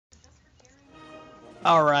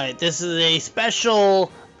Alright, this is a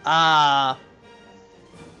special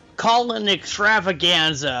call-in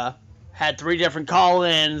extravaganza. Had 3 different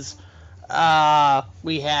call-ins.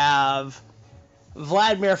 We have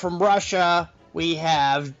Vladimir from Russia. We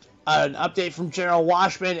have an update from General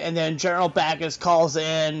Washman, and then General Backus calls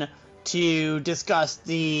in to discuss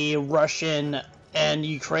the Russian and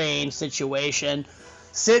Ukraine situation.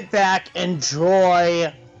 Sit back,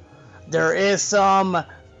 enjoy. There is some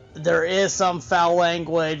foul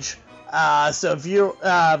language, so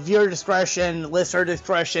viewer discretion, listener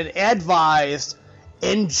discretion advised.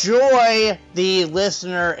 Enjoy the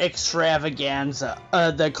listener extravaganza,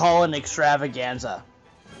 the call-in extravaganza.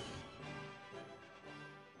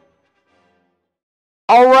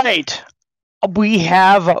 All right, we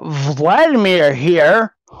have Vladimir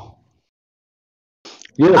here.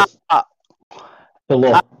 Yes.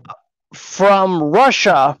 Hello. From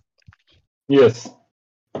Russia. Yes.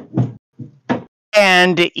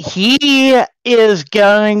 And he is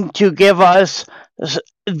going to give us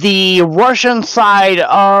the Russian side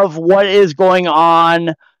of what is going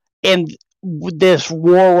on in this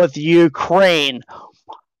war with Ukraine.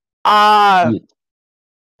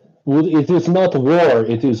 It is not war,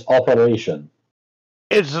 it is operation.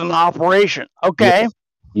 It's an operation. Okay.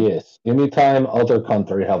 Yes. Anytime other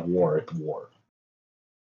country have war, it's war.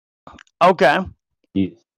 Okay.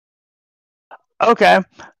 Yes. Okay.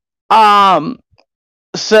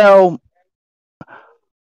 So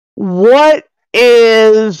what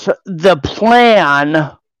is the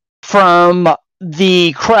plan from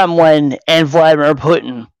the Kremlin and Vladimir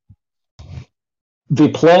Putin? The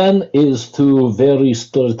plan is to very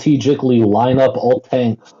strategically line up all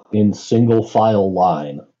tanks in single file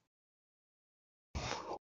line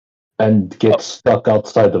and get stuck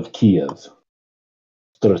outside of Kiev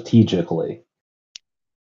strategically.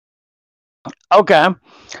 Okay.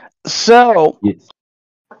 So yes.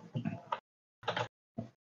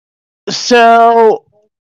 So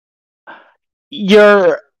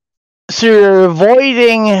you're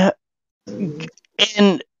avoiding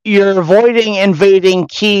invading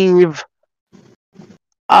Kiev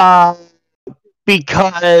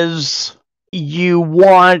because you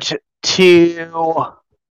want to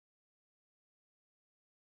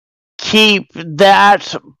keep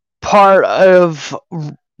that part of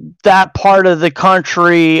the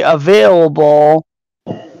country available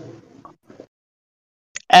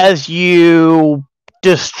as you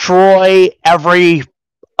destroy every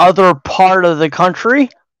other part of the country?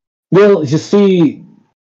 Well, you see,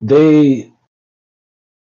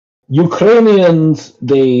 Ukrainians,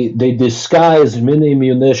 they disguise mini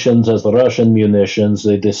munitions as Russian munitions.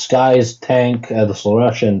 They disguise tank as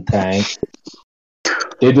Russian tank.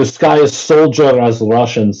 They disguise soldier as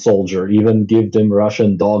Russian soldier, even give them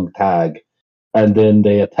Russian dog tag. And then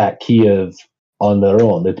they attack Kiev on their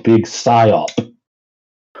own. It's big psyop.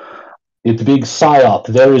 It's big psyop.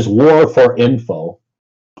 There is war for info.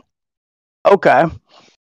 Okay.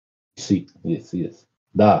 See, yes.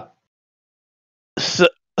 Da.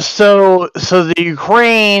 So the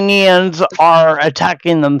Ukrainians are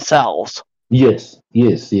attacking themselves. Yes.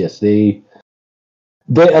 They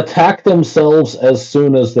attack themselves as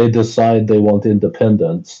soon as they decide they want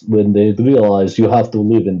independence, when they realize you have to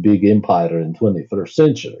live in big empire in 21st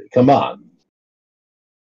century. Come on.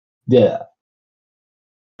 Yeah.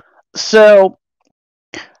 So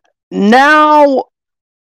now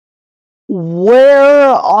where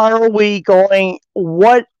are we going?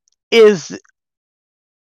 Why did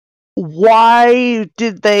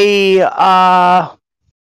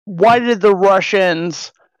the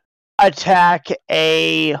Russians attack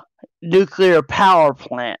a nuclear power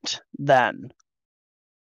plant then?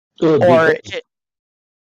 You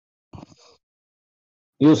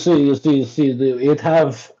see, it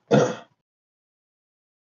have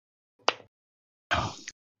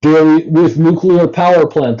with nuclear power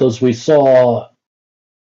plant, as we saw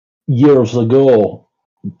years ago,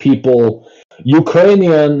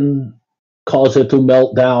 Ukrainian cause it to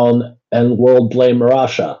melt down and world blame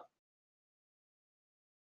Russia.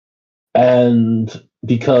 And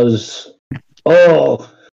because, you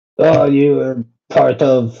were part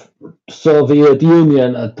of Soviet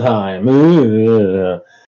Union at the time.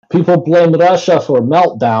 People blame Russia for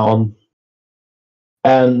meltdown,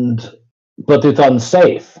 but it's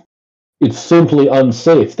unsafe. It's simply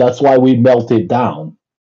unsafe. That's why we melt it down.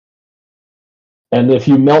 And if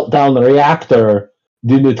you melt down the reactor,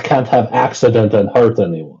 then it can't have accident and hurt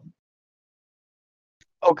anyone.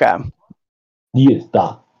 Okay. Yes,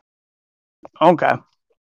 da. Okay.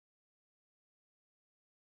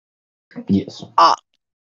 Yes.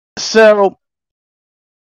 So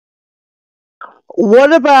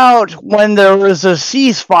What about when there was a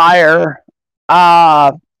ceasefire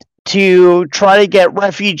to try to get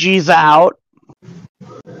refugees out,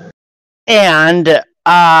 and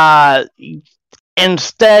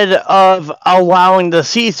instead of allowing the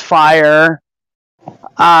ceasefire,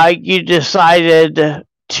 you decided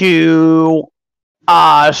to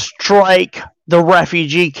strike the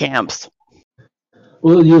refugee camps?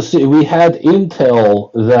 Well, you see, we had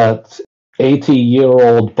intel that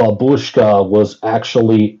 80-year-old Babushka was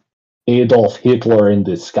actually Adolf Hitler in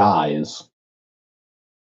disguise,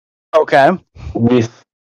 Okay. with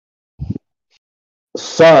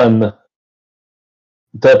son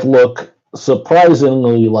that look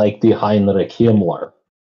surprisingly like the Heinrich Himmler.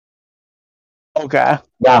 Okay.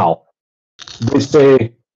 Now, they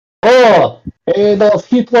say, oh, Adolf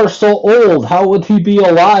Hitler's so old, how would he be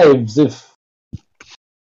alive if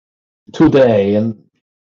today? And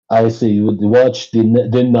I say, watch the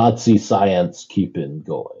Nazi science keep it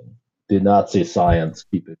going. The Nazi science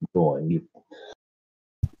keep it going.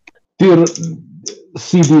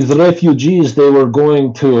 See, these refugees, they were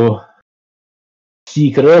going to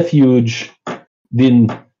seek refuge, then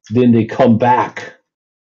they come back.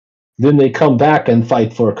 Then they come back and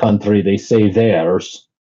fight for a country they say theirs,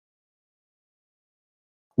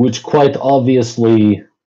 which quite obviously,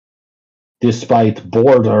 despite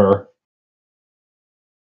border,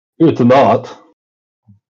 it's not.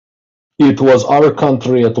 It was our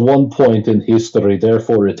country at one point in history,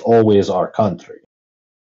 therefore it's always our country.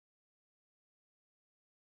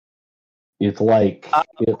 It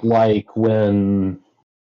like when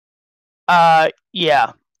Yeah.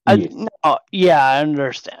 yes, No, yeah, I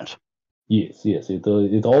understand. yes,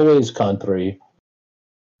 it always country,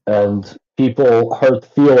 and people hurt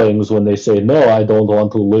feelings when they say no, I don't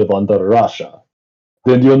want to live under Russia.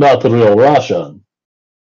 Then you're not real Russian.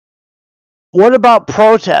 What about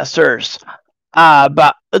protesters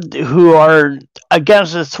about who are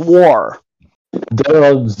against this war? There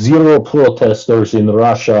are zero protesters in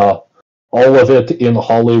Russia. All of it in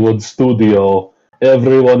Hollywood studio.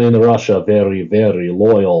 Everyone in Russia very, very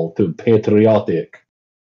loyal to patriotic.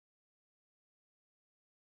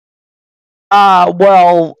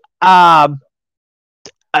 Well,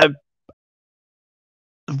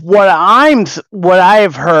 what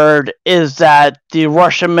I've heard is that the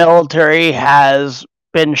Russian military has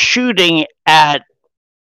been shooting at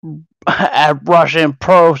Russian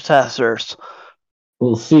protesters.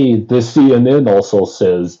 Well, see, the CNN also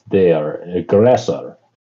says they are aggressor,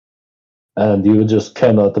 and you just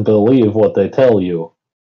cannot believe what they tell you.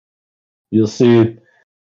 You see,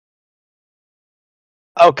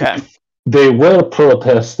 Okay. they were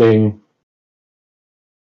protesting.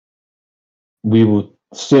 We would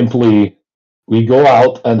simply we go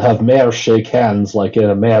out and have mayors shake hands like in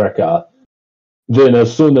America. Then,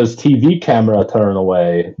 as soon as TV camera turn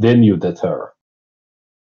away, then you deter.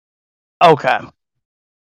 Okay.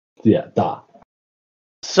 Yeah, da.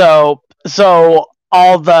 So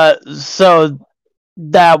all the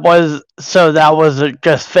that was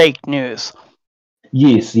just fake news.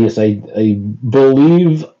 Yes, I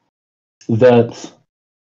believe that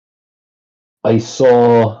I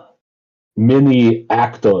saw many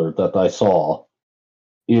actor that I saw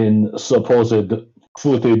in supposed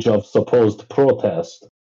footage of supposed protest.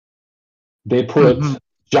 They put Mhm.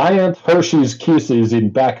 giant Hershey's Kisses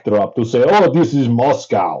in backdrop to say, "Oh, this is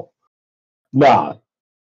Moscow." Nah,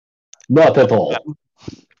 not at all.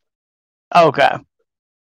 Okay.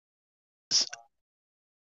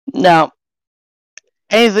 Now,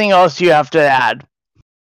 anything else you have to add?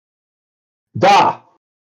 Da.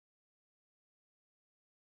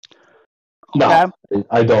 Okay. No,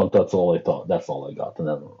 I don't. That's all I thought. That's all I got.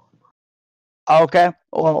 Okay.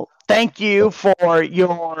 Well, thank you for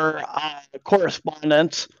your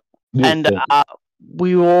correspondence, Yes, and thank you.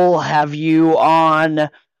 we will have you on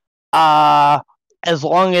as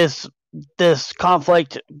long as this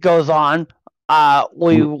conflict goes on.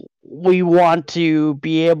 We want to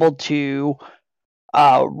be able to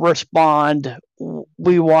respond.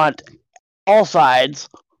 We want all sides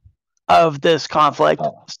of this conflict.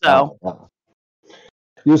 So,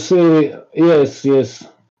 You see,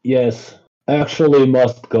 yes. Actually,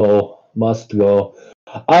 must go. Must go.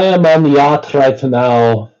 I am on yacht right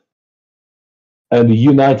now, and the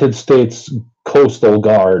United States Coastal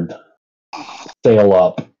Guard sail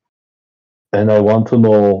up, and I want to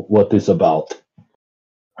know what it's about.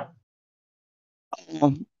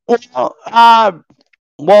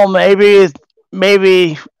 well,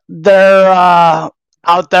 maybe they're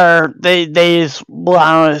out there. They just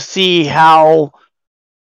want to see how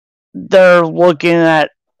they're looking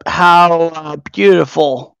at how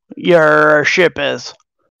beautiful your ship is.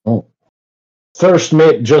 Oh. First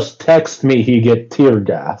mate just text me he get tear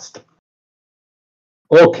gassed.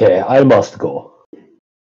 Okay, I must go.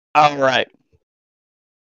 All right.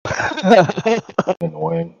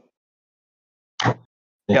 Annoying.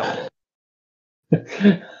 Yep.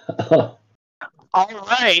 All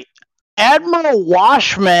right. Admiral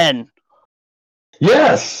Washman.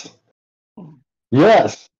 Yes.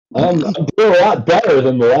 Yes. I'm doing a lot better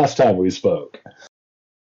than the last time we spoke.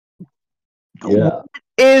 Yeah. What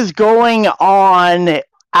is going on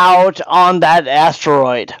out on that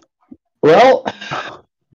asteroid? Well,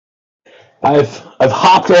 I've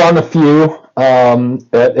hopped on a few.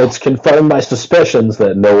 It's confirmed my suspicions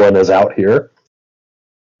that no one is out here.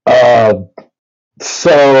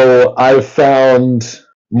 So I've found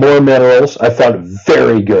more minerals. I found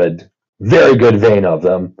very good vein of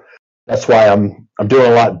them. That's why I'm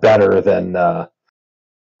doing a lot better than our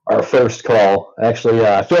first call. Actually,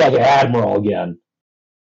 I feel like an admiral again.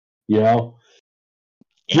 You know,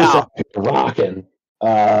 just rocking.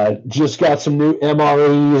 Just got some new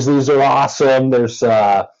MREs. These are awesome. There's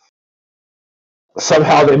somehow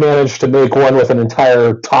they managed to make one with an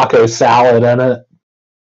entire taco salad in it.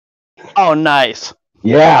 Oh, nice.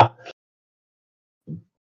 Yeah.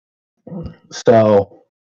 So,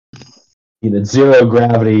 zero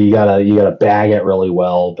gravity. You gotta bag it really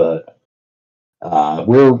well, but I'm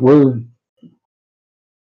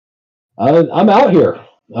out here.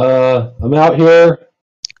 I'm out here.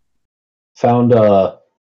 Found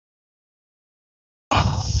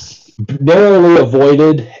narrowly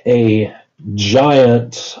avoided a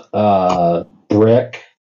giant brick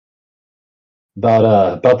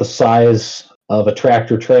about the size of a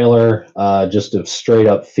tractor trailer, just of straight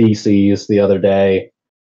up feces the other day.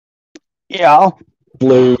 Yeah.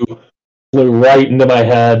 Flew right into my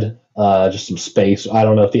head. Just some space. I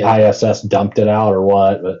don't know if the ISS dumped it out or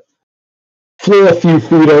what, but flew a few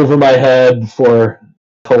feet over my head before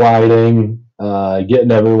colliding,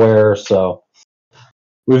 getting everywhere. So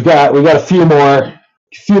we've got a few more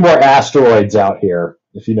asteroids out here,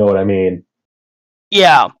 if you know what I mean.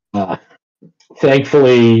 Yeah.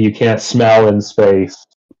 Thankfully, you can't smell in space.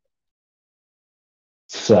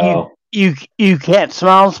 So you can't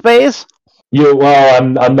smell space?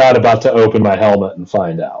 I'm not about to open my helmet and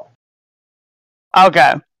find out.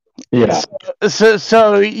 Okay. Yeah.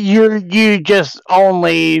 So you just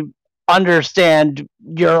only understand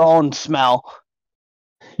your own smell.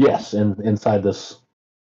 Yes, inside this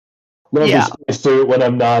lovely spacesuit when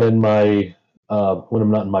I'm not in my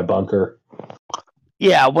bunker.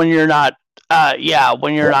 Yeah, when you're not.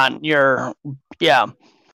 When you're not. You're. Yeah.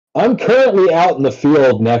 I'm currently out in the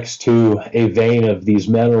field next to a vein of these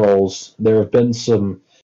minerals. There have been some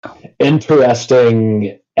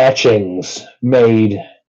interesting etchings made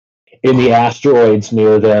in the asteroids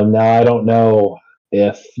near them. Now, I don't know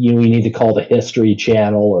if we need to call the History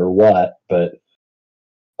Channel or what, but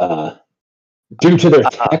due to their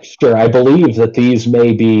texture, I believe that these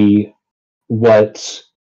may be what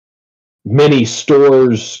many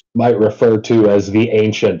stores might refer to as the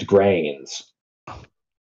ancient grains.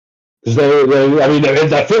 Because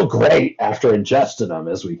they feel great after ingesting them,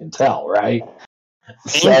 as we can tell, right?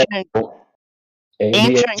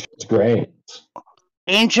 Ancient grains.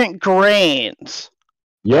 Ancient grains.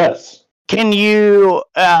 Yes. Can you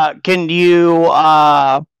give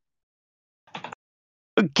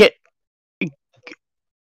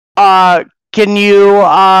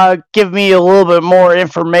me a little bit more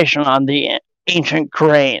information on the ancient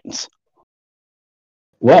grains?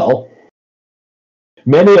 Well,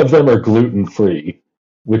 many of them are gluten-free,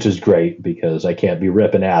 which is great because I can't be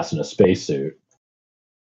ripping ass in a spacesuit.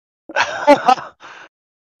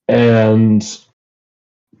 And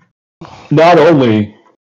not only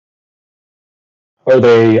are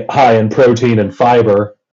they high in protein and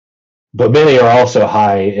fiber, but many are also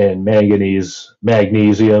high in manganese,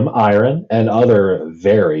 magnesium, iron, and other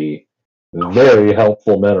very, very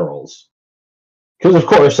helpful minerals. Because, of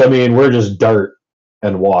course, we're just dirt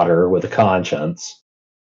and water with a conscience.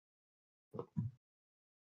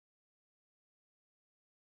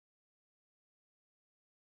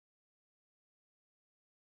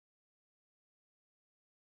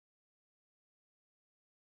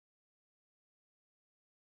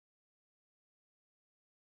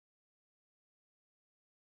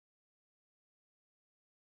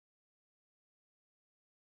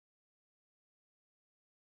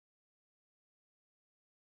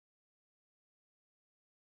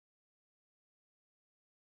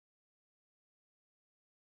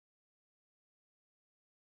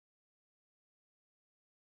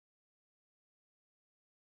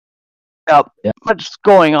 What's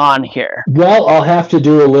going on here? Well, I'll have to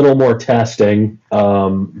do a little more testing,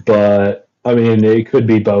 but I mean, it could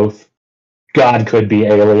be both. God could be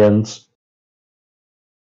aliens.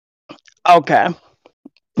 Okay.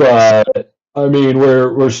 But I mean,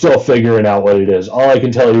 we're still figuring out what it is. All I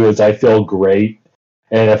can tell you is I feel great,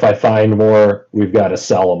 and if I find more, we've got to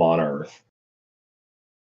sell them on Earth.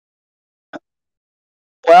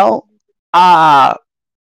 Well, I'm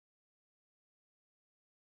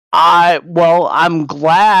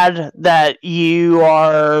glad that you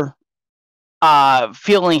are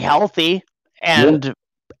feeling healthy and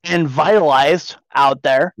vitalized out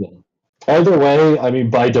there. Yeah. Either way, I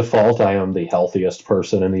mean, by default, I am the healthiest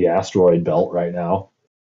person in the asteroid belt right now.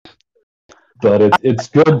 But it's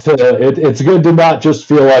good it's good to not just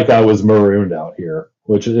feel like I was marooned out here.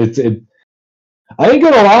 Which I ain't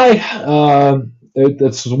gonna lie,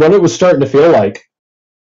 it's what it was starting to feel like.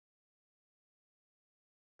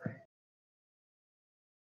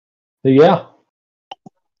 But yeah.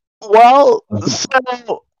 Well,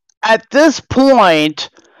 so at this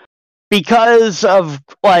point, because of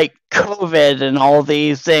like COVID and all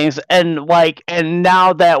these things, and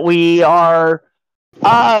now that we are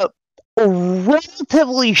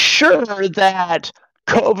relatively sure that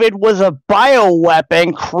COVID was a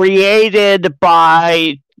bioweapon created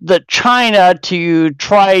by the China to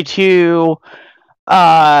try to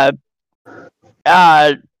uh,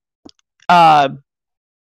 uh, uh,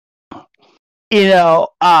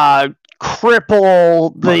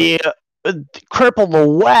 cripple the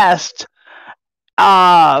West.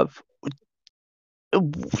 Uh,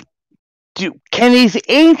 can these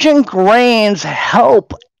ancient grains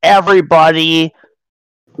help everybody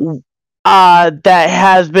that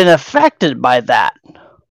has been affected by that?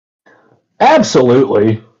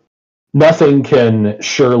 Absolutely. Nothing can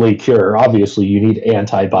surely cure. Obviously, you need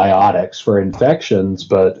antibiotics for infections,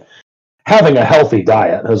 but having a healthy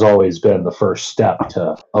diet has always been the first step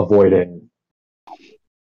to avoiding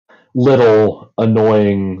little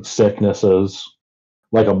annoying sicknesses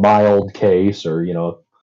like a mild case or,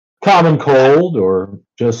 common cold or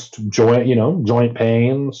just joint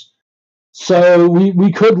pains. So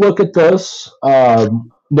we could look at this.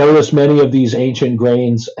 Notice many of these ancient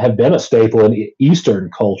grains have been a staple in Eastern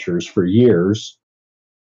cultures for years,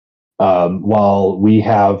 while we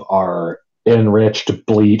have our enriched,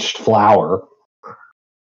 bleached flour.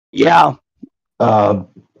 Yeah. So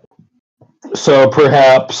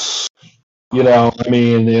perhaps, I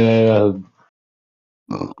mean, in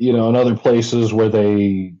other places where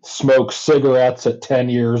they smoke cigarettes at 10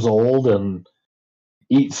 years old and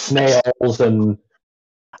eat snails and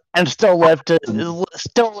still live to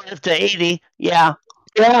 80. Yeah.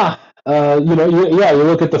 Yeah. You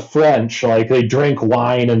look at the French, like they drink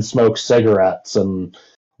wine and smoke cigarettes and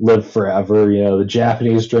live forever. The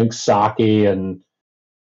Japanese drink sake and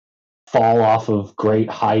fall off of great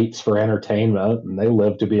heights for entertainment, and they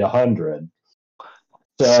live to be 100.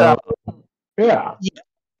 So yeah.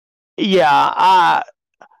 Yeah.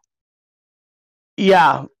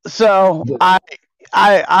 Yeah. So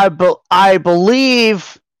I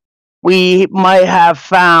believe we might have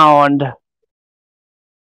found.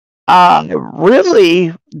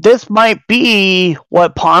 Really, this might be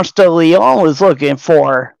what Ponce de Leon was looking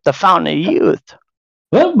for, the Fountain of Youth.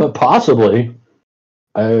 Yeah, but possibly.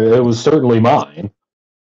 It was certainly mine.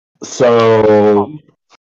 So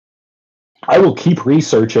I will keep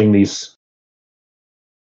researching these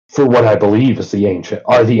for what I believe is the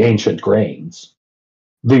ancient grains,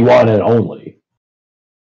 the one and only,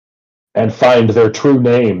 and find their true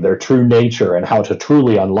name, their true nature, and how to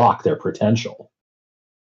truly unlock their potential.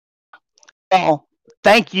 Well,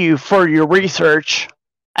 thank you for your research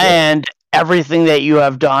and everything that you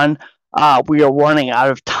have done. We are running out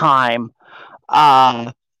of time.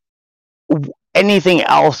 Anything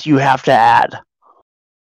else you have to add?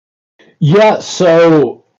 Yeah,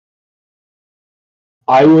 so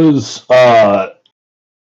I was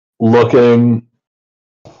looking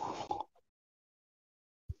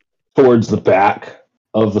towards the back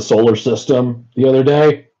of the solar system the other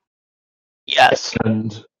day. Yes.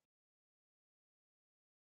 And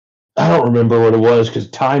I don't remember what it was because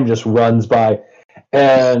time just runs by.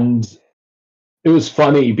 And it was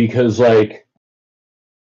funny because, like,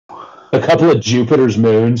 a couple of Jupiter's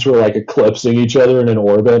moons were, like, eclipsing each other in an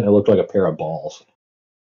orbit, and it looked like a pair of balls.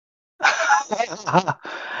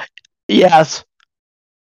 Yes.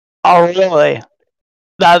 Oh, really?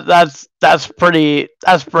 That's pretty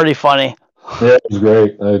funny. Yeah, it was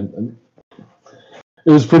great.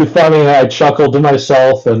 It was pretty funny. I chuckled to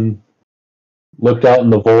myself and looked out in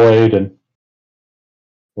the void, and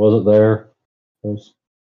wasn't there.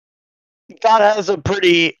 God has a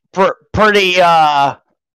pretty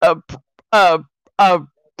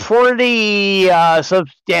pretty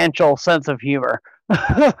substantial sense of humor.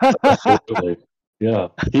 Absolutely. Yeah.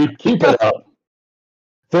 Keep it up.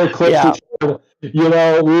 For eclipse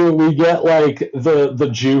Yeah. we get like the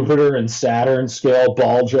Jupiter and Saturn scale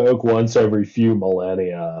ball joke once every few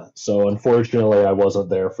millennia. So unfortunately, I wasn't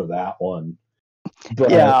there for that one.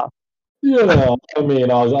 But Yeah. I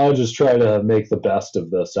mean, I'll just try to make the best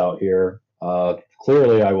of this out here.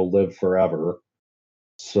 Clearly, I will live forever.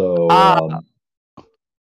 So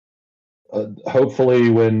hopefully,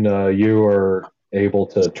 when you are able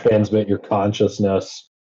to transmit your consciousness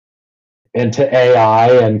into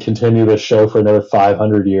AI and continue this show for another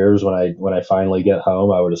 500 years, when I finally get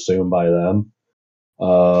home, I would assume by then,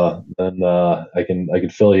 then I can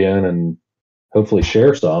fill you in and hopefully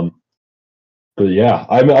share some. But yeah,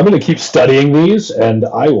 I'm going to keep studying these, and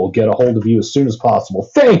I will get a hold of you as soon as possible.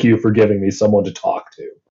 Thank you for giving me someone to talk to.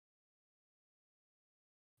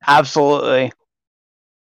 Absolutely.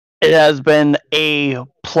 It has been a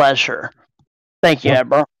pleasure. Thank you,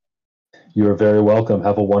 Edbro. You are very welcome.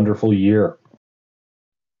 Have a wonderful year.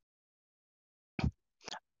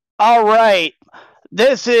 All right.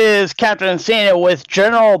 This is Captain Santa with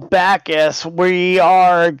General Bacchus. We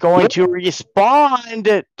are going to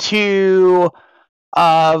respond to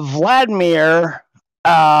Vladimir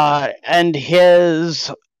and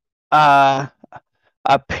his apparent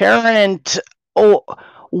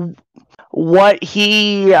what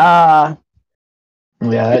he that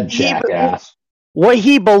jackass. What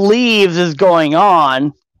he believes is going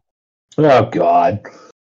on. Oh God.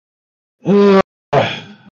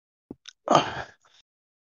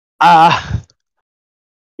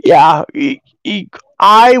 Yeah,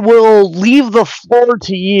 I will leave the floor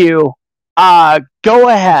to you. Go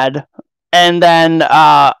ahead, and then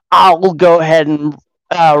I'll go ahead and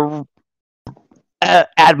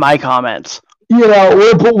add my comments.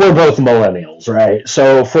 We're both millennials, right?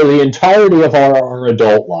 So for the entirety of our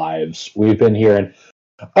adult lives, we've been hearing,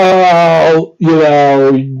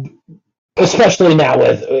 especially now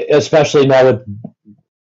with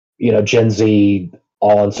Gen Z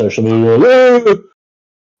all on social media. Oh,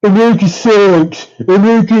 America sucks.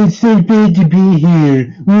 America is so bad to be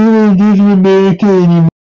here. We don't live in America anymore.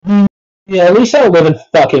 Yeah, at least I don't live in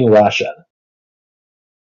fucking Russia.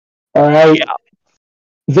 All right. Yeah.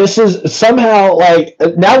 This is somehow like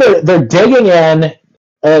now they're digging in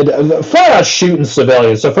and flat out shooting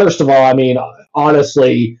civilians. So first of all, I mean,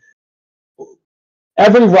 honestly,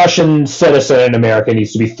 every Russian citizen in America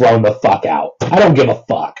needs to be thrown the fuck out. I don't give a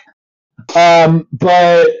fuck.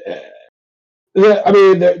 But I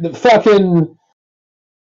mean, the fucking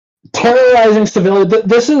terrorizing civilians.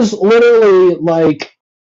 This is literally like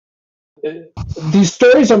these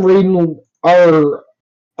stories I'm reading are.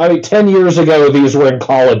 I mean, 10 years ago, these were in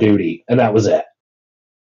Call of Duty, and that was it.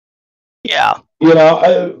 Yeah.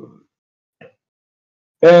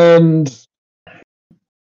 And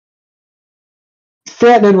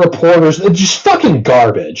threatening reporters, just fucking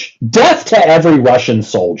garbage. Death to every Russian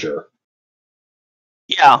soldier.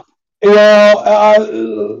 Yeah.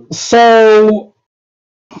 So,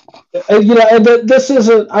 and this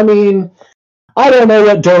isn't, I mean, I don't know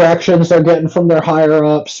what directions they're getting from their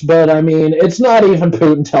higher-ups, but, I mean, it's not even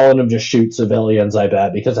Putin telling them to shoot civilians, I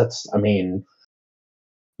bet, because that's, I mean,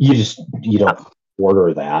 you don't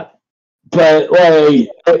order that. But, like,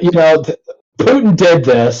 Putin did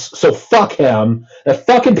this, so fuck him. A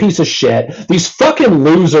fucking piece of shit. These fucking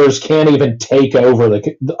losers can't even take over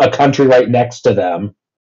a country right next to them.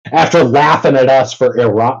 After laughing at us for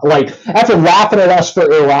Iraq, after laughing at us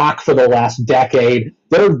for Iraq for the last decade,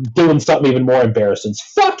 they're doing something even more embarrassing.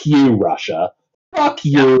 Fuck you, Russia. Fuck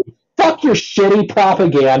you. Fuck your shitty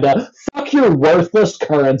propaganda. Fuck your worthless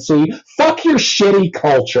currency. Fuck your shitty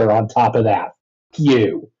culture on top of that. Fuck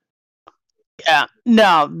you. Yeah,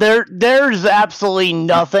 no, there's absolutely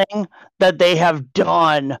nothing that they have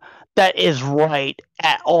done that is right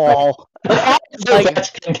at all.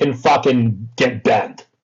 Ovechkin can fucking get bent.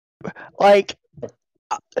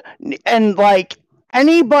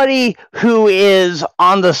 Anybody who is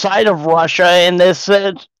on the side of Russia in this,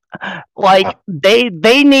 they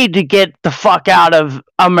need to get the fuck out of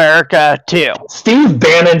America too. Steve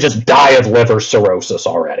Bannon just died of liver cirrhosis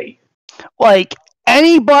already.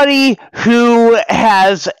 Anybody who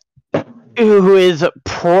is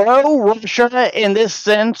pro-Russia in this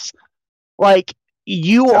sense,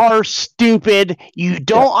 you are stupid. You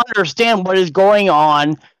don't understand what is going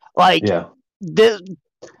on.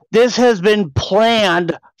 This has been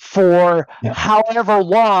planned for however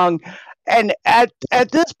long, and at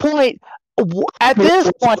this point,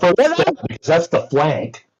 because that's the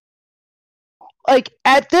flank.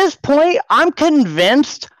 At this point, I'm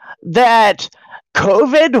convinced that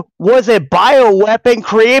COVID was a bioweapon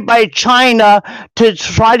created by China to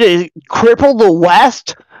try to cripple the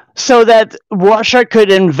West so that Russia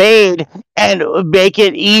could invade and make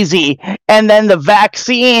it easy. And then the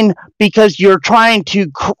vaccine, because you're trying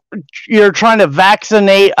to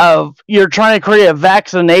vaccinate you're trying to create a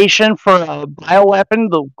vaccination for a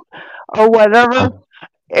bioweapon or whatever.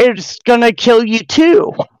 It's gonna kill you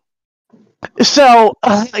too. So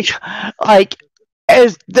like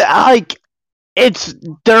as like it's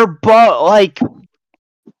they're both like,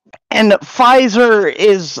 and Pfizer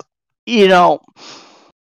is, you know,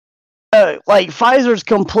 like Pfizer's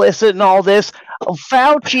complicit in all this.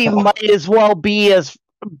 Fauci might as well be a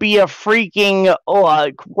freaking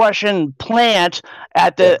Russian plant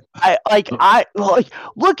at the I like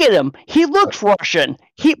look at him. He looks Russian.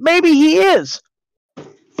 Maybe he is.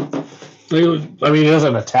 I mean, he has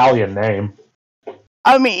an Italian name.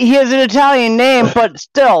 I mean, he has an Italian name, but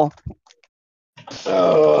still.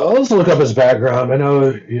 Let's look up his background. I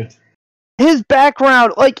know his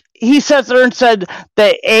background, like he sat there and said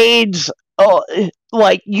that AIDS,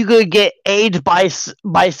 like you could get AIDS by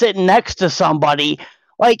sitting next to somebody.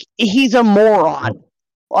 Like he's a moron.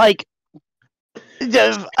 Like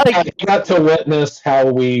I got to witness how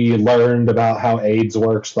we learned about how AIDS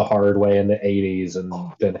works the hard way in the 80s, and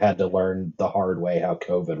then had to learn the hard way how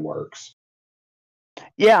COVID works.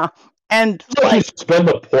 Yeah, and like, he's been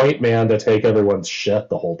the point man to take everyone's shit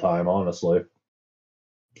the whole time, honestly.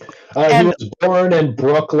 He was born in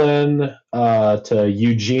Brooklyn to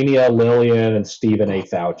Eugenia Lillian and Stephen A.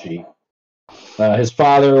 Fauci. His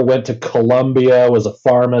father went to Columbia, was a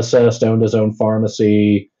pharmacist, owned his own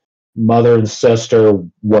pharmacy. Mother and sister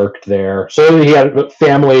worked there. So he had a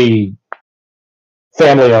family-owned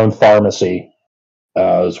pharmacy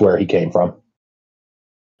is where he came from.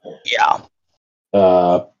 Yeah.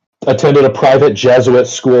 Attended a private Jesuit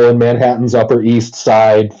school in Manhattan's Upper East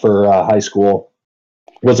Side for high school.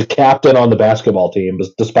 Was a captain on the basketball team,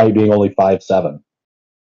 despite being only 5'7".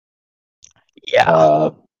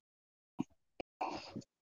 Yeah.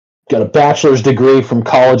 Got a bachelor's degree from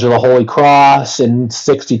College of the Holy Cross in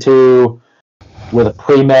 '62 with a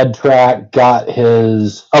pre-med track.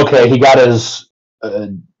 He got his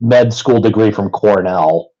med school degree from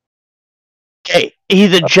Cornell. Okay,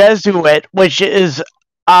 he's a Jesuit, which is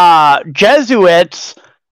Jesuits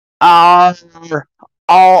are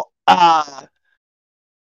all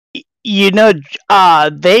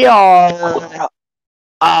they are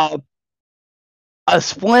a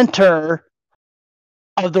splinter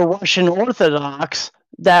of the Russian Orthodox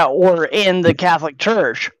that were in the Catholic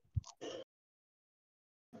Church.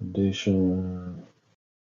 Foundation.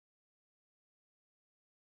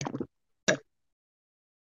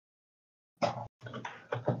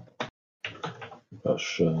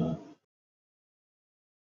 Russia.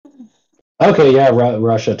 Okay, yeah,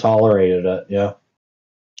 Russia tolerated it. Yeah.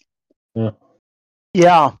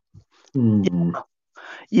 Yeah.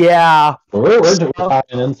 Yeah. We're tying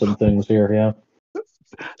in some things here, yeah.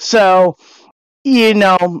 So,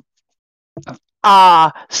 so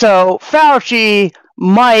Fauci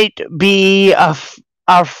might be a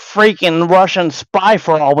freaking Russian spy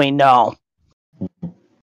for all we know.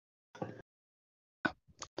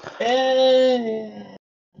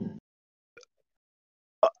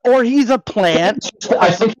 Or he's a plant.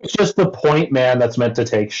 I think it's just the point man that's meant to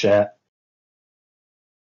take shit.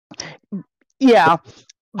 Yeah.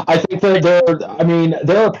 I think that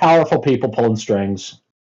there are powerful people pulling strings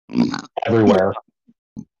everywhere.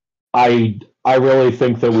 I really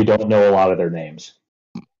think that we don't know a lot of their names.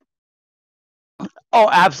 Oh,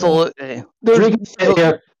 absolutely.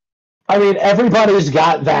 Everybody's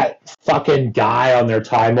got that fucking guy on their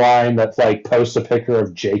timeline that's like posts a picture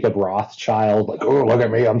of Jacob Rothschild, like, oh, look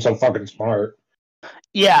at me, I'm so fucking smart.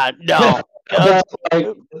 Yeah, no.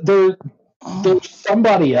 There's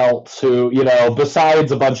somebody else who,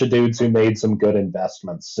 besides a bunch of dudes who made some good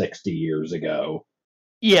investments 60 years ago.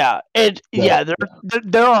 Yeah,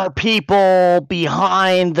 there are people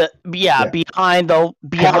behind the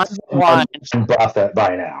lines. Buffett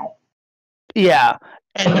by now. Yeah,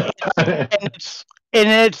 and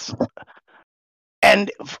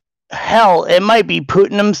hell, it might be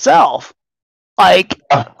Putin himself. Like,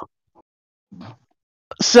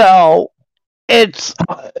 so it's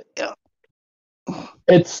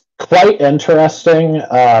quite interesting.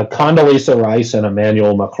 Condoleezza Rice and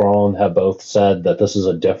Emmanuel Macron have both said that this is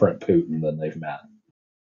a different Putin than they've met.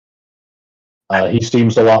 He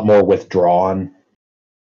seems a lot more withdrawn.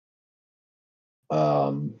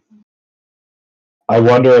 I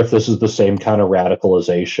wonder if this is the same kind of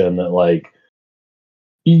radicalization that, like,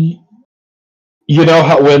 you You know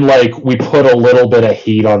how when like we put a little bit of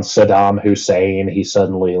heat on Saddam Hussein, he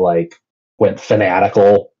suddenly like went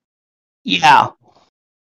fanatical. Yeah.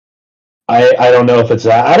 I don't know if it's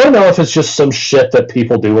that. I don't know if it's just some shit that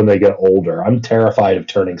people do when they get older. I'm terrified of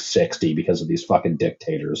turning 60 because of these fucking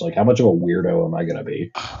dictators. Like, how much of a weirdo am I going to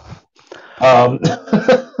be?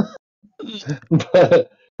 But,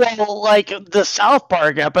 Well, like the South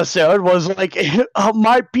Park episode was like,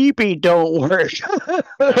 my pee-pee don't work.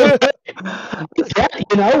 yeah,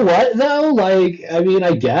 you know what though? Like, I mean,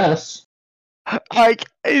 I guess. Like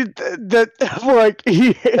like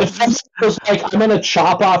If it's like I'm gonna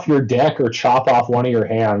chop off your dick or chop off one of your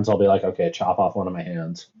hands, I'll be like, okay, chop off one of my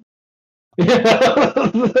hands.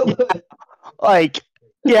 like,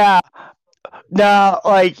 yeah. No,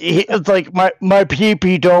 like it's like my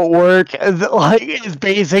pee-pee don't work. Like is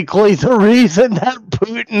basically the reason that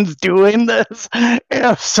Putin's doing this.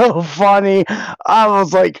 It's so funny. I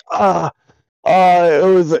was like,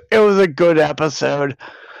 it was a good episode.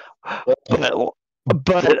 But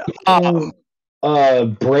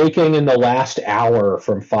breaking in the last hour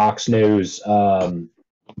from Fox News,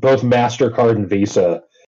 both MasterCard and Visa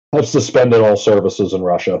have suspended all services in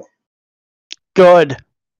Russia. good.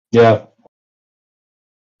 Yeah.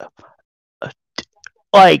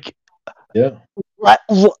 Like, yeah.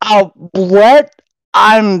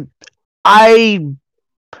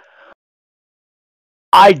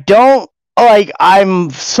 I don't like. I'm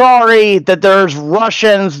sorry that there's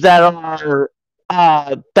Russians that are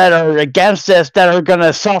against this, that are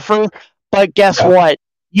gonna suffer. But guess what?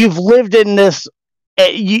 You've lived in this.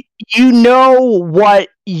 You know what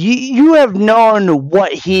you have known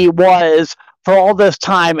what he was for all this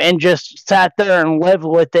time, and just sat there and lived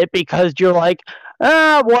with it because you're like,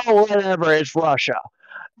 well, whatever. It's Russia.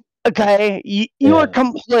 Okay, you are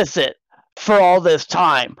complicit for all this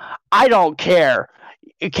time. I don't care.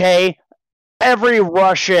 Okay, every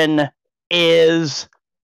Russian is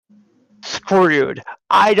screwed.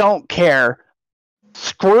 I don't care.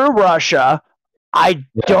 Screw Russia. I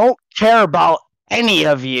don't care about any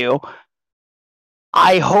of you.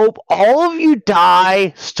 I hope all of you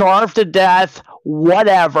die, starve to death,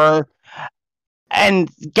 whatever. And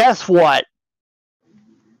guess what?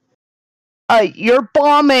 You're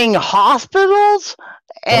bombing hospitals,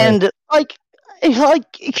 and like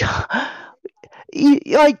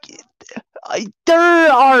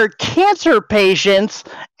there are cancer patients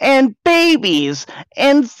and babies,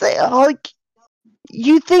 and like,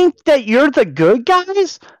 you think that you're the good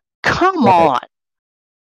guys? Come on.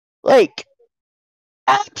 Like,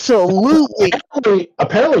 absolutely.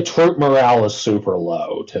 Apparently troop morale is super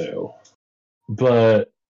low too.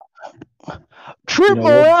 But troop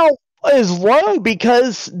morale is low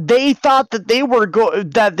because they thought that they were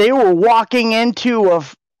walking into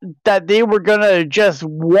that they were gonna just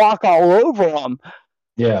walk all over them.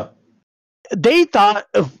 Yeah. They thought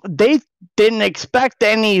they didn't expect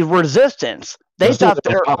any resistance. They thought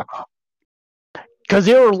they were, because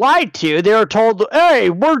they were lied to. They were told, "Hey,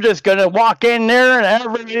 we're just gonna walk in there and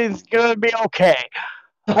everything's gonna be okay."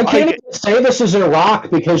 I can't even say this is Iraq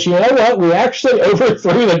because you know what? We actually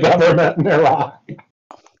overthrew the government in Iraq.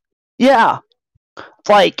 Yeah.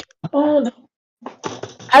 Like,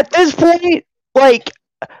 at this point, like,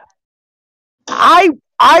 I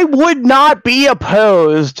would not be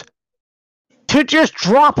opposed to just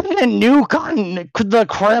dropping a nuke on the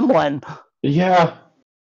Kremlin. Yeah.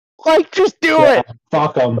 Like, just do it.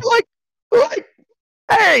 Fuck them. Like,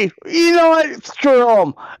 hey, you know what? Screw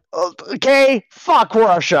them. Okay? Fuck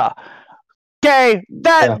Russia. Okay?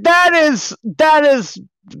 That is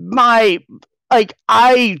my, like,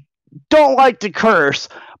 I don't like to curse,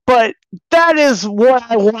 but that is what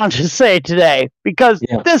I want to say today, because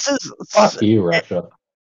this is fuck you, Russia.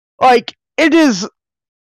 Like, it is.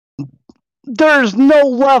 There's no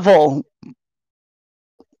level.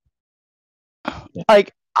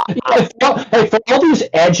 Like, for all these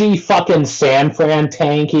edgy fucking San Fran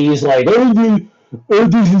tankies, like,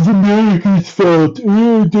 this is America's fault.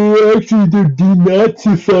 They're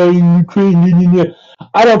denazifying Ukraine.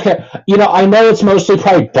 I don't care. You know, I know it's mostly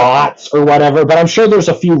probably bots or whatever, but I'm sure there's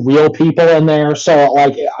a few real people in there. So,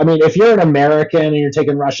 like, I mean, if you're an American and you're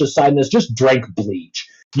taking Russia's side in this, just drink bleach.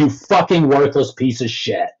 You fucking worthless piece of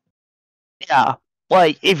shit. Yeah.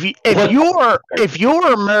 Like, if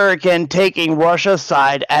you're American taking Russia's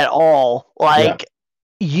side at all, like,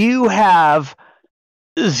 you have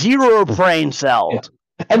zero brain cells.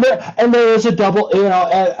 Yeah. And there is a double, you know,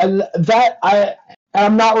 and that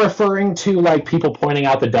I'm not referring to like people pointing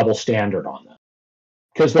out the double standard on them,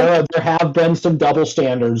 because there have been some double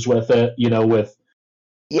standards with it, you know, with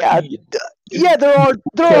Yeah, there are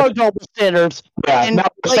double standards. Yeah, And now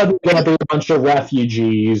there's suddenly going to be a bunch of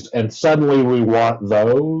refugees, and suddenly we want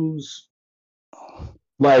those.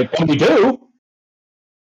 Like, and we do.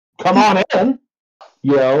 Come on in.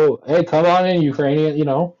 Hey, come on in, Ukrainian.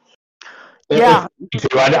 Yeah.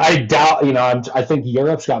 I doubt. I think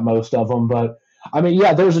Europe's got most of them, but I mean,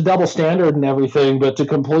 yeah, there's a double standard and everything, but to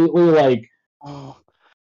completely become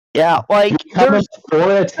an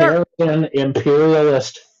authoritarian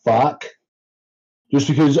imperialist fuck. Just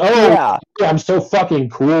because, I'm so fucking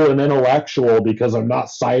cool and intellectual because I'm not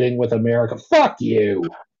siding with America. Fuck you.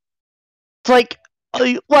 It's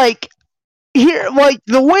here,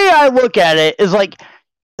 the way I look at it is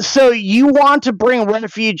so you want to bring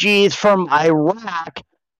refugees from Iraq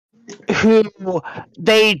who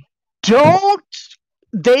they want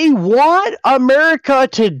America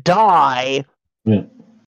to die. Yeah.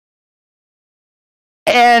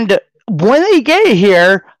 And when they get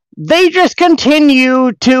here, they just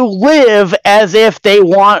continue to live as if they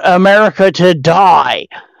want America to die.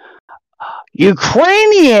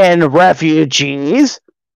 Ukrainian refugees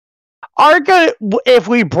are going to, if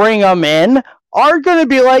we bring them in, are going to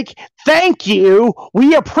be like, thank you,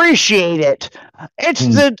 we appreciate it.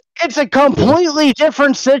 It's a completely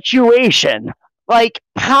different situation.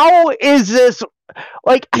 How is this?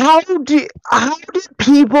 How did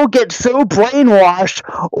people get so brainwashed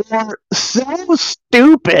or so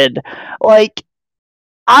stupid?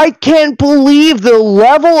 I can't believe the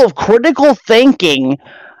level of critical thinking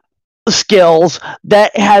skills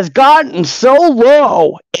that has gotten so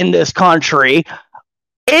low in this country.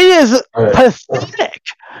 It is pathetic.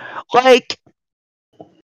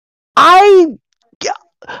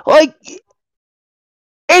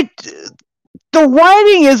 The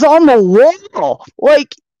writing is on the wall.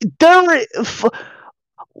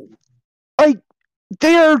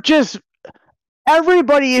 They're just,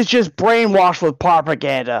 everybody is just brainwashed with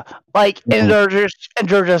propaganda. And they're just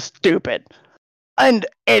stupid. And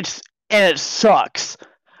it sucks.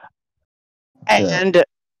 And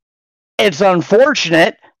it's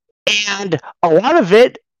unfortunate, and a lot of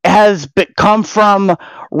it has come from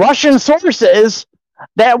Russian sources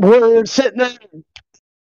that were sitting there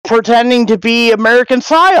pretending to be American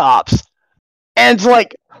psyops. And it's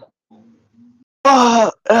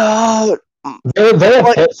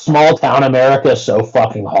they hit small town America so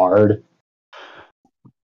fucking hard.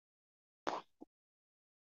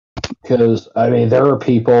 Because, I mean, there are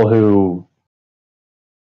people who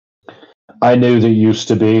I knew that used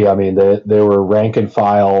to be, I mean, they were rank and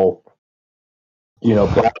file,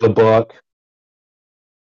 by the book,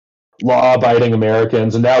 law-abiding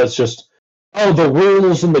Americans, and now it's just, the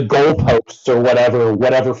rules and the goalposts or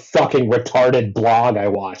whatever fucking retarded blog I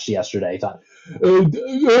watched yesterday. I thought,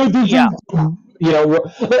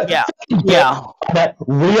 that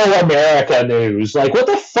Real America news. What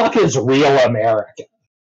the fuck is Real America?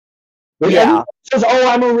 Everyone says,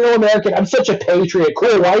 I'm a real American. I'm such a patriot.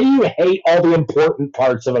 Cool. Why do you hate all the important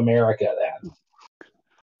parts of America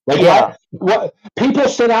then? What people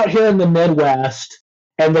sit out here in the Midwest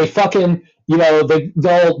and they fucking, they'll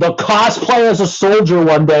cosplay as a soldier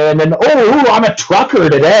one day and then, I'm a trucker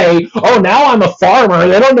today. Oh, now I'm a farmer.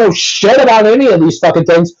 They don't know shit about any of these fucking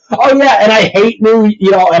things. Oh, yeah, and I hate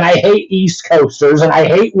and I hate East Coasters and I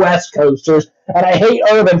hate West Coasters and I hate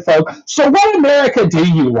urban folk. So what America do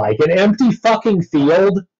you like? An empty fucking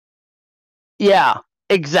field? Yeah,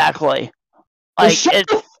 exactly. Shut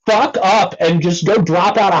the fuck up and just go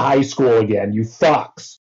drop out of high school again, you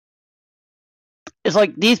fucks. It's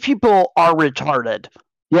these people are retarded.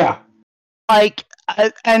 Yeah.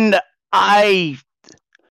 And I...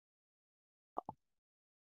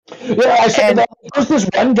 Yeah, I said that. There's this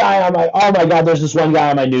one guy on there's this one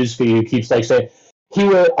guy on my newsfeed who keeps saying,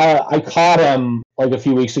 I caught him a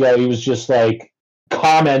few weeks ago, he was just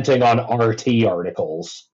commenting on RT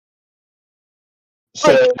articles.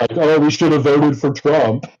 Saying we should have voted for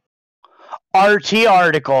Trump. RT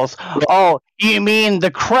articles. Oh, you mean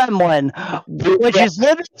the Kremlin, which is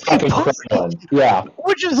literally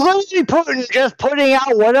Putin just putting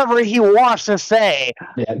out whatever he wants to say.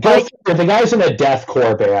 Yeah, the guy's in a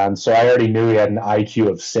deathcore band, so I already knew he had an IQ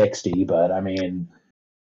of 60. But I mean,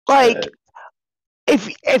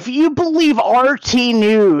 if you believe RT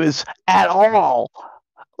news at all,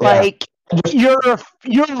 you're a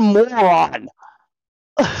moron.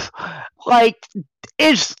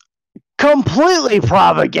 It's completely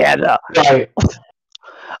propaganda. Right.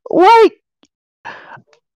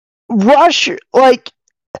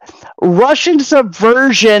 Russian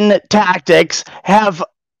subversion tactics have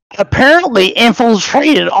apparently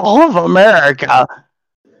infiltrated all of America.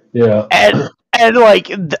 Yeah. And and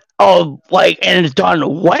and it's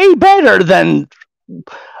done way better than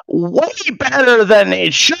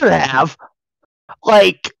it should have.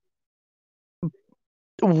 Like,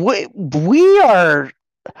 we are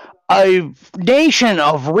a nation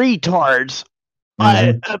of retards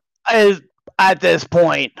at this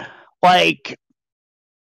point. Like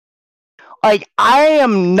I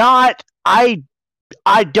am not. I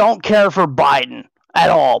don't care for Biden at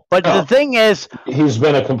all. But the thing is, he's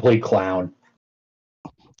been a complete clown.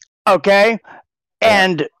 Okay,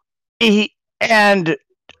 and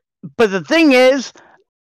but the thing is,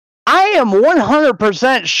 I am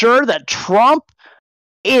 100% sure that Trump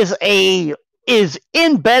is in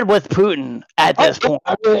bed with Putin at this point.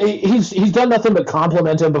 I mean, he's done nothing but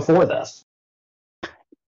compliment him before this.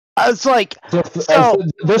 It's like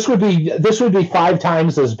this would be 5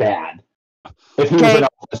 times as bad if he was in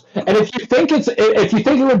office. And if you think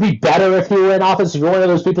it would be better if he were in office, if you're one of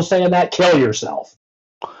those people saying that, kill yourself.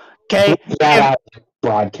 Okay,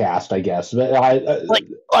 broadcast, I guess. But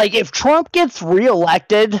if Trump gets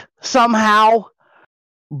reelected somehow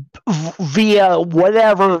via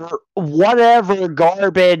whatever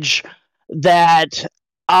garbage that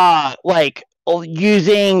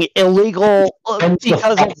using illegal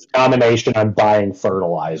because of nomination on buying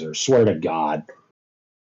fertilizer. Swear to God.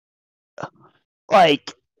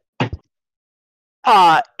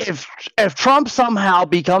 If Trump somehow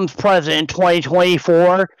becomes president in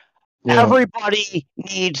 2024, everybody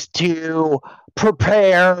needs to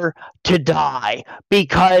prepare to die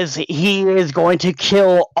because he is going to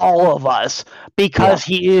kill all of us because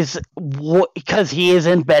he is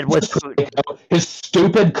in bed with Putin. His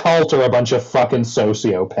stupid cult are a bunch of fucking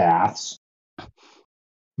sociopaths.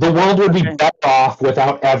 The world would be better off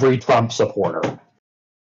without every Trump supporter.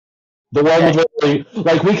 The world would literally,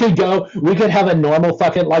 we could have a normal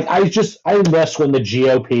fucking, I miss when the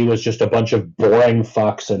GOP was just a bunch of boring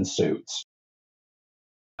fucks in suits.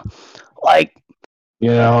 And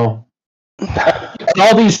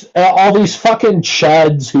all these fucking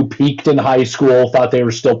chuds who peaked in high school thought they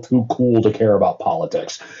were still too cool to care about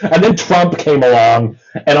politics. And then Trump came along,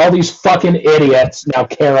 and all these fucking idiots now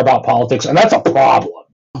care about politics, and that's a problem.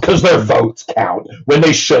 Because their votes count when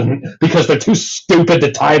they shouldn't, because they're too stupid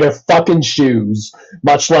to tie their fucking shoes,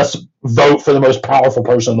 much less vote for the most powerful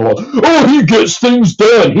person in the world. Oh, he gets things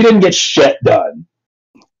done. He didn't get shit done.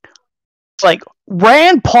 It's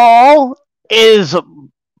Rand Paul is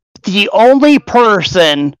the only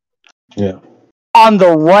person on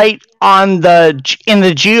the right in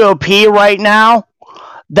the GOP right now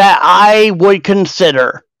that I would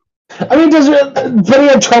consider. I mean, but he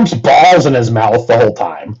had Trump's balls in his mouth the whole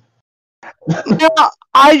time. No,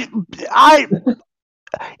 I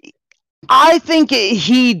think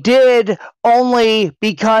he did only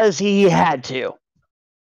because he had to.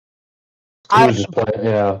 He was just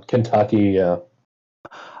playing, Kentucky,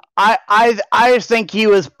 I think he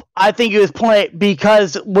was playing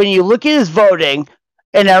because when you look at his voting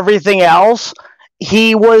and everything else,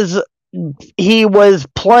 he was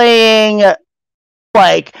playing.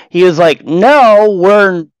 He was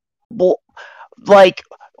no,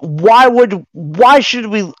 why should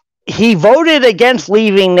we? He voted against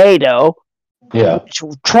leaving NATO. Yeah. Which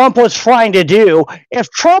Trump was trying to do. If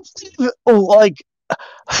Trump,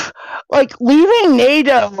 leaving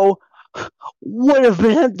NATO would have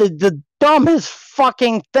been the dumbest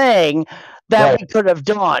fucking thing that we could have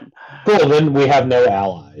done. Well, then we have no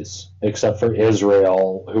allies except for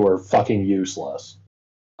Israel, who are fucking useless.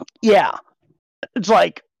 Yeah. It's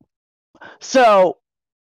so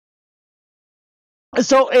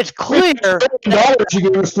it's clear $1 you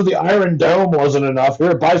gave us for the Iron Dome wasn't enough.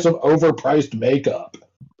 Here, buy some overpriced makeup.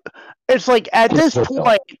 It's at this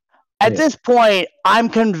point, I'm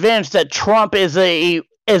convinced that Trump is a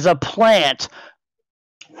plant.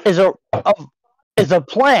 Is a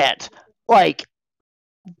plant. It's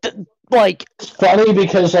funny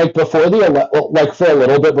because before the for a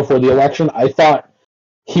little bit before the election, I thought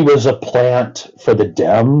he was a plant for the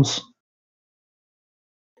Dems.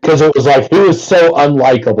 Because it was he was so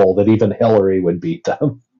unlikable that even Hillary would beat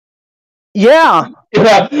them. Yeah.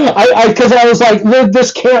 Because I was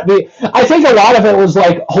this can't be. I think a lot of it was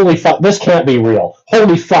holy fuck, this can't be real.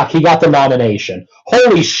 Holy fuck, he got the nomination.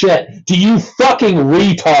 Holy shit, do you fucking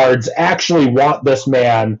retards actually want this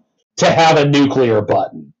man to have a nuclear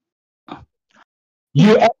button?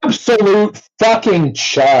 You absolute fucking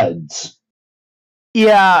chuds.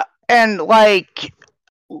 Yeah, and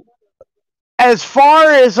as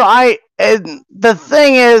far as the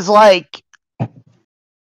thing is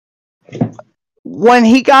when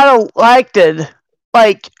he got elected,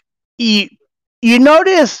 you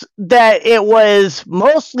notice that it was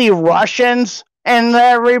mostly Russians and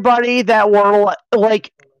everybody that were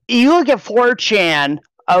like, you look at 4chan,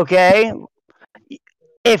 okay?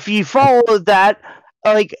 If you follow that,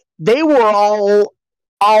 like, they were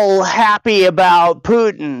all happy about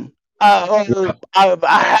Putin, or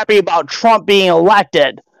happy about Trump being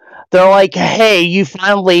elected. They're like, hey, you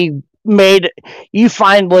finally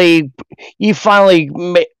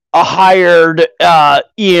hired, got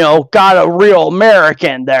a real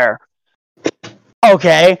American there.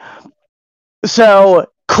 Okay, so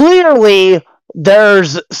clearly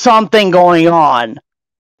there's something going on.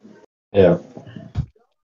 Yeah.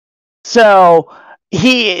 So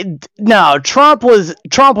Trump was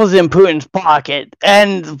in Putin's pocket,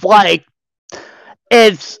 and like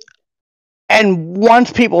and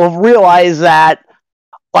once people have realized that,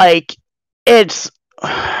 like, it's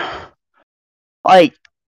like,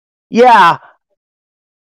 yeah,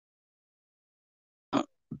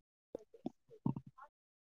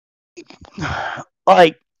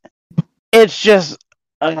 like, it's just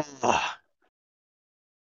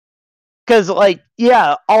because, like,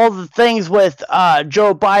 yeah, all the things with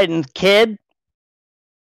Joe Biden's kid,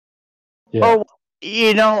 Yeah. or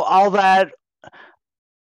all that.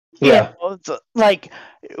 Yeah. It's like,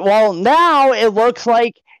 well, now it looks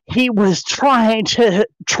like he was trying to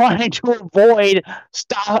avoid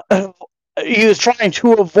stop. He was trying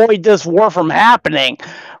to avoid this war from happening.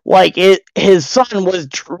 Like, his son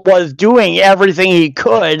was doing everything he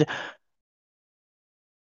could.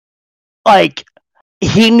 Like,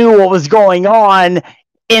 he knew what was going on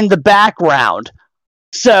in the background.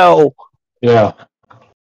 So Yeah.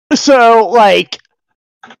 like,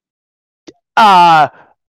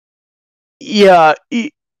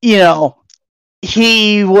 yeah,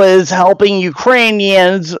 he was helping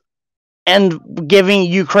Ukrainians and giving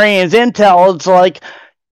Ukrainians intel.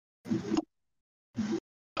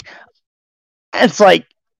 It's like,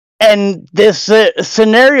 and this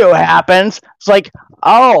scenario happens. It's like,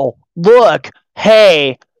 oh, look,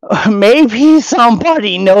 hey, maybe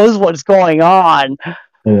somebody knows what's going on.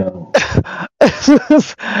 Yeah. This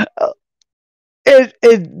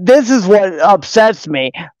is what upsets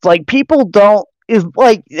me. It's like, people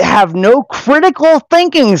have no critical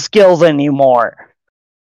thinking skills anymore.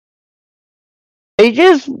 They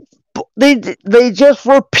just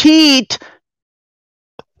repeat.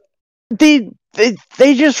 They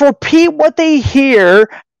just repeat what they hear,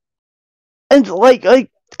 and like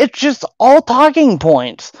it's just all talking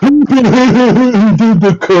points.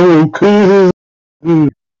 The coke.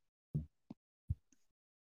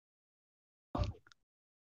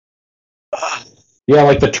 Yeah,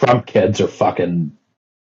 like the Trump kids are fucking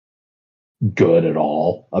good at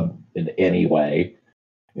all in any way.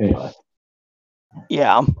 Anyway.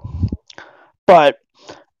 Yeah, but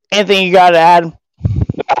anything you got to add?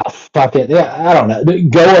 Fuck it. Yeah, I don't know.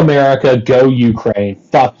 Go America. Go Ukraine.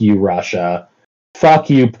 Fuck you, Russia. Fuck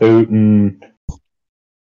you, Putin.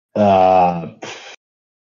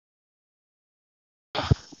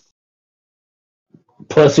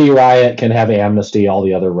 Pussy Riot can have amnesty. All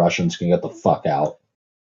the other Russians can get the fuck out.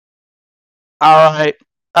 All right.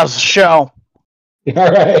 That's the show.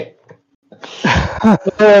 All right.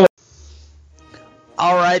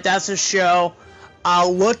 All right. That's the show.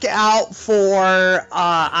 Look out for,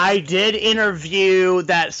 I did interview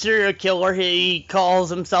that serial killer. He calls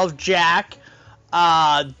himself Jack.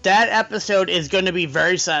 That episode is going to be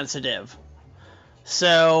very sensitive.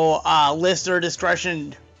 So, listener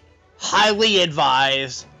discretion highly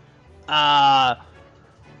advised. I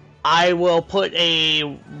will put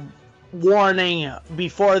a warning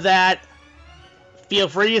before that. Feel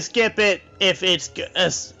free to skip it if it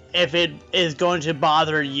is going to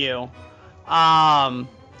bother you.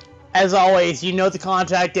 As always, you know the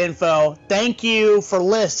contact info. Thank you for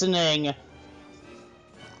listening.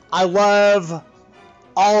 I love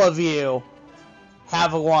all of you.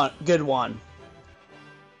 Have a good one.